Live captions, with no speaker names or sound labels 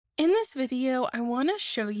In this video, I want to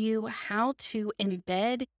show you how to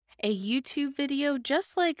embed a YouTube video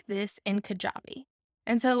just like this in Kajabi.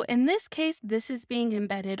 And so in this case, this is being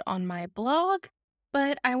embedded on my blog,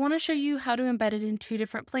 but I want to show you how to embed it in two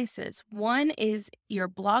different places. One is your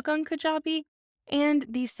blog on Kajabi, and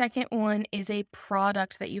the second one is a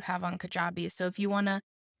product that you have on Kajabi. So if you want to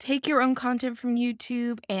take your own content from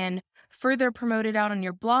YouTube and further promote it out on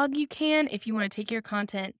your blog, you can. If you want to take your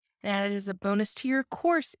content and add it as a bonus to your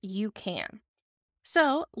course, you can.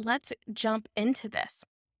 So let's jump into this.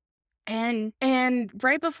 And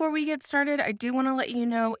right before we get started, I do want to let you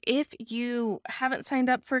know, if you haven't signed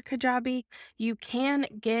up for Kajabi, you can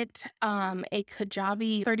get a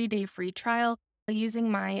Kajabi 30-day free trial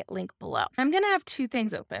using my link below. I'm going to have two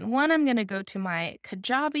things open. One, I'm going to go to my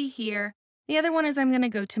Kajabi here. The other one is I'm going to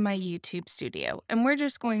go to my YouTube studio, and we're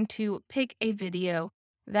just going to pick a video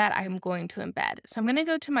that I'm going to embed. So I'm going to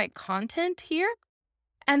go to my content here,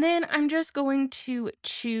 and then I'm just going to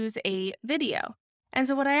choose a video. And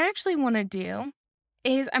so what I actually want to do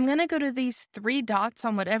is I'm going to go to these three dots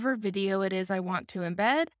on whatever video it is I want to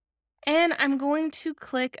embed, and I'm going to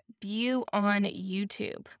click View on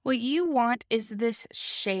YouTube. What you want is this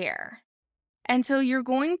share. And so you're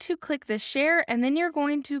going to click the share, and then you're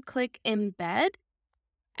going to click Embed.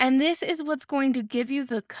 And this is what's going to give you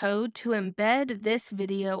the code to embed this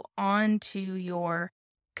video onto your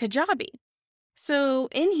Kajabi. So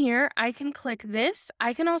in here, I can click this.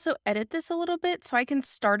 I can also edit this a little bit, so I can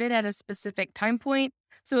start it at a specific time point.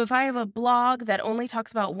 So if I have a blog that only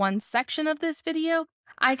talks about one section of this video,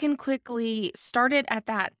 I can quickly start it at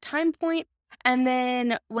that time point. And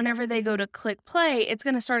then whenever they go to click play, it's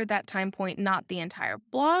going to start at that time point, not the entire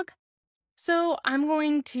blog. So I'm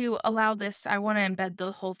going to allow this. I want to embed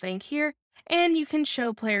the whole thing here, and you can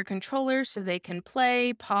show player controllers so they can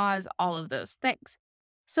play, pause, all of those things.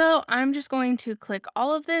 So I'm just going to click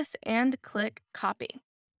all of this and click copy.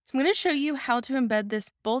 So I'm going to show you how to embed this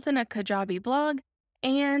both in a Kajabi blog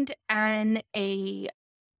and in a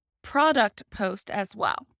product post as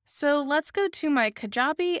well. So let's go to my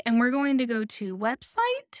Kajabi, and we're going to go to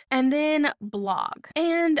website and then blog.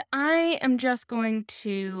 And I am just going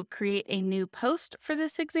to create a new post for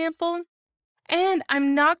this example. And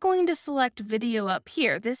I'm not going to select video up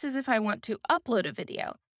here. This is if I want to upload a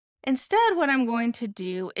video. Instead, what I'm going to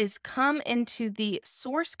do is come into the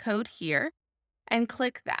source code here and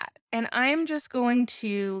click that. And I'm just going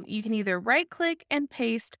to, you can either right click and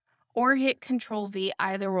paste or hit Control V,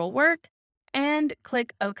 either will work, and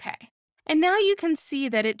click OK. And now you can see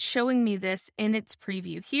that it's showing me this in its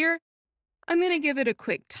preview here. I'm going to give it a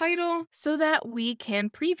quick title so that we can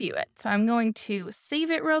preview it. So I'm going to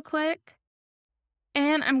save it real quick,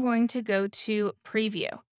 and I'm going to go to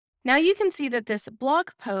preview. Now you can see that this blog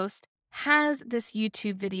post has this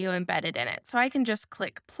YouTube video embedded in it. So I can just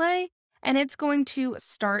click play, and it's going to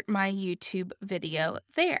start my YouTube video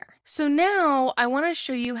there. So now I want to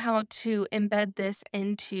show you how to embed this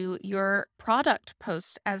into your product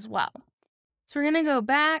post as well. So we're going to go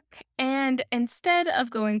back, and instead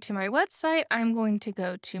of going to my website, I'm going to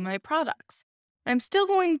go to my products. I'm still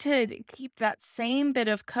going to keep that same bit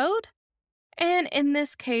of code. And in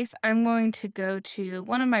this case, I'm going to go to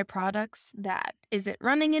one of my products that isn't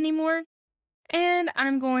running anymore. And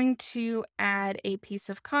I'm going to add a piece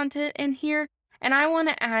of content in here, and I want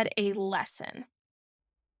to add a lesson.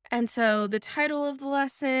 And so the title of the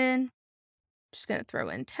lesson, just going to throw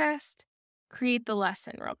in test, create the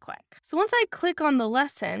lesson real quick. So once I click on the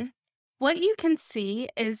lesson, what you can see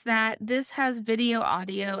is that this has video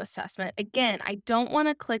audio assessment. Again, I don't want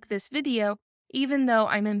to click this video, even though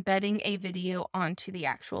I'm embedding a video onto the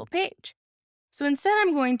actual page. So instead,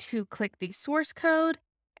 I'm going to click the source code,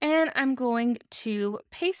 and I'm going to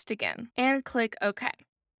paste again and click OK.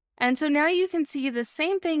 And so now you can see the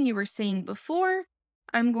same thing you were seeing before.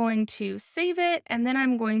 I'm going to save it, and then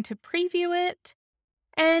I'm going to preview it.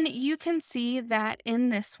 And you can see that in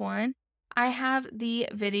this one, I have the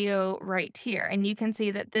video right here. And you can see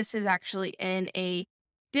that this is actually in a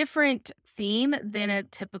different theme than a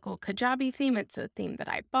typical Kajabi theme. It's a theme that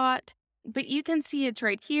I bought, but you can see it's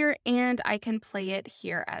right here, and I can play it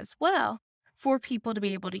here as well for people to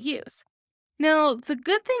be able to use. Now, the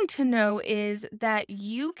good thing to know is that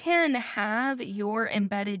you can have your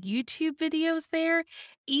embedded YouTube videos there,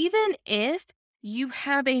 even if you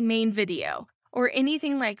have a main video or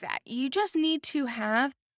anything like that. You just need to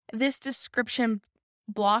have this description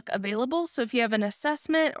block available. So if you have an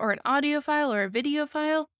assessment or an audio file or a video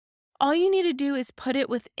file, all you need to do is put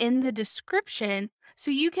it within the description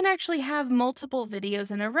so you can actually have multiple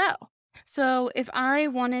videos in a row. So if I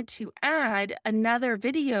wanted to add another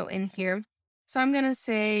video in here, so I'm going to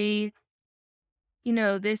say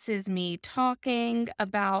this is me talking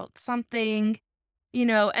about something,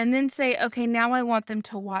 and then say, okay, now I want them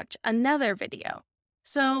to watch another video.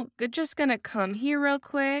 So just gonna come here real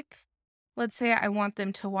quick. Let's say I want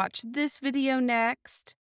them to watch this video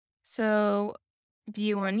next. So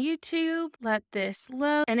view on YouTube, let this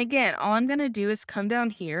load. And again, all I'm gonna do is come down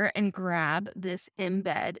here and grab this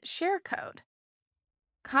embed share code,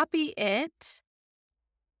 copy it.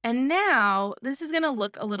 And now this is going to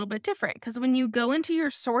look a little bit different because when you go into your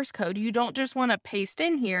source code, you don't just want to paste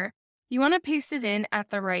in here. You want to paste it in at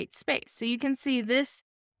the right space. So you can see this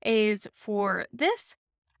is for this,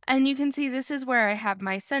 and you can see this is where I have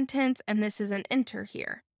my sentence, and this is an enter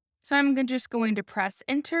here. So I'm just going to press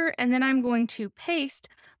enter, and then I'm going to paste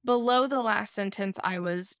below the last sentence I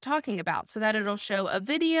was talking about so that it'll show a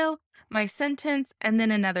video, my sentence, and then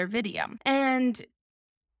another video. And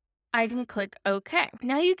I can click OK.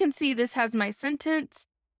 Now you can see this has my sentence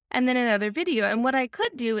and then another video. And what I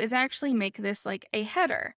could do is actually make this like a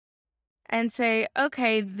header and say,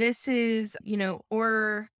 okay, this is,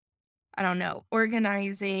 or I don't know,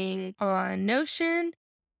 organizing on Notion.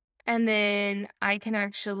 And then I can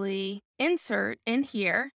actually insert in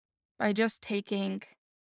here by just taking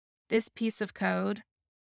this piece of code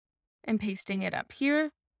and pasting it up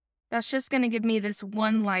here. That's just going to give me this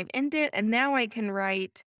one line indent. And now I can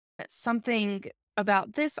write something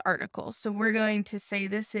about this article. So we're going to say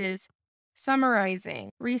this is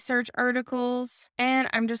summarizing research articles, and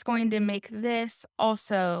I'm just going to make this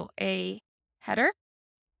also a header.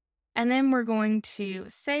 And then we're going to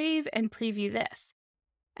save and preview this.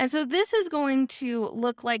 And so this is going to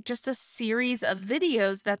look like just a series of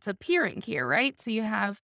videos that's appearing here, right? So you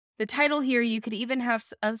have the title here. You could even have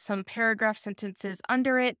some paragraph sentences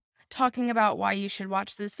under it talking about why you should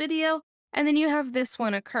watch this video. And then you have this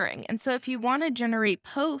one occurring. And so if you want to generate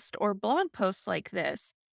posts or blog posts like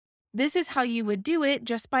this is how you would do it,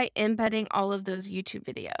 just by embedding all of those YouTube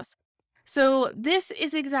videos. So this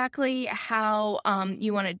is exactly how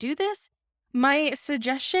you want to do this. My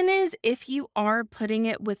suggestion is, if you are putting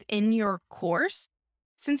it within your course,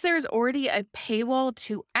 since there's already a paywall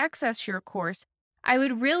to access your course, I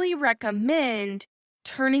would really recommend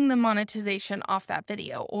turning the monetization off that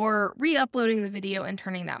video, or re-uploading the video and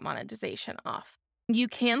turning that monetization off. You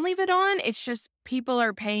can leave it on, it's just people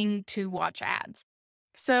are paying to watch ads.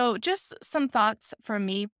 So just some thoughts from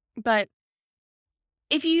me. But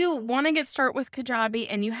if you want to get started with Kajabi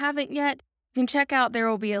and you haven't yet, you can check out, there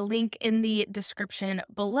will be a link in the description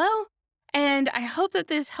below. And I hope that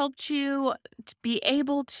this helped you to be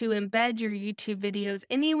able to embed your YouTube videos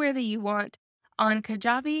anywhere that you want on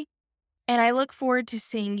Kajabi. And I look forward to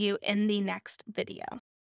seeing you in the next video.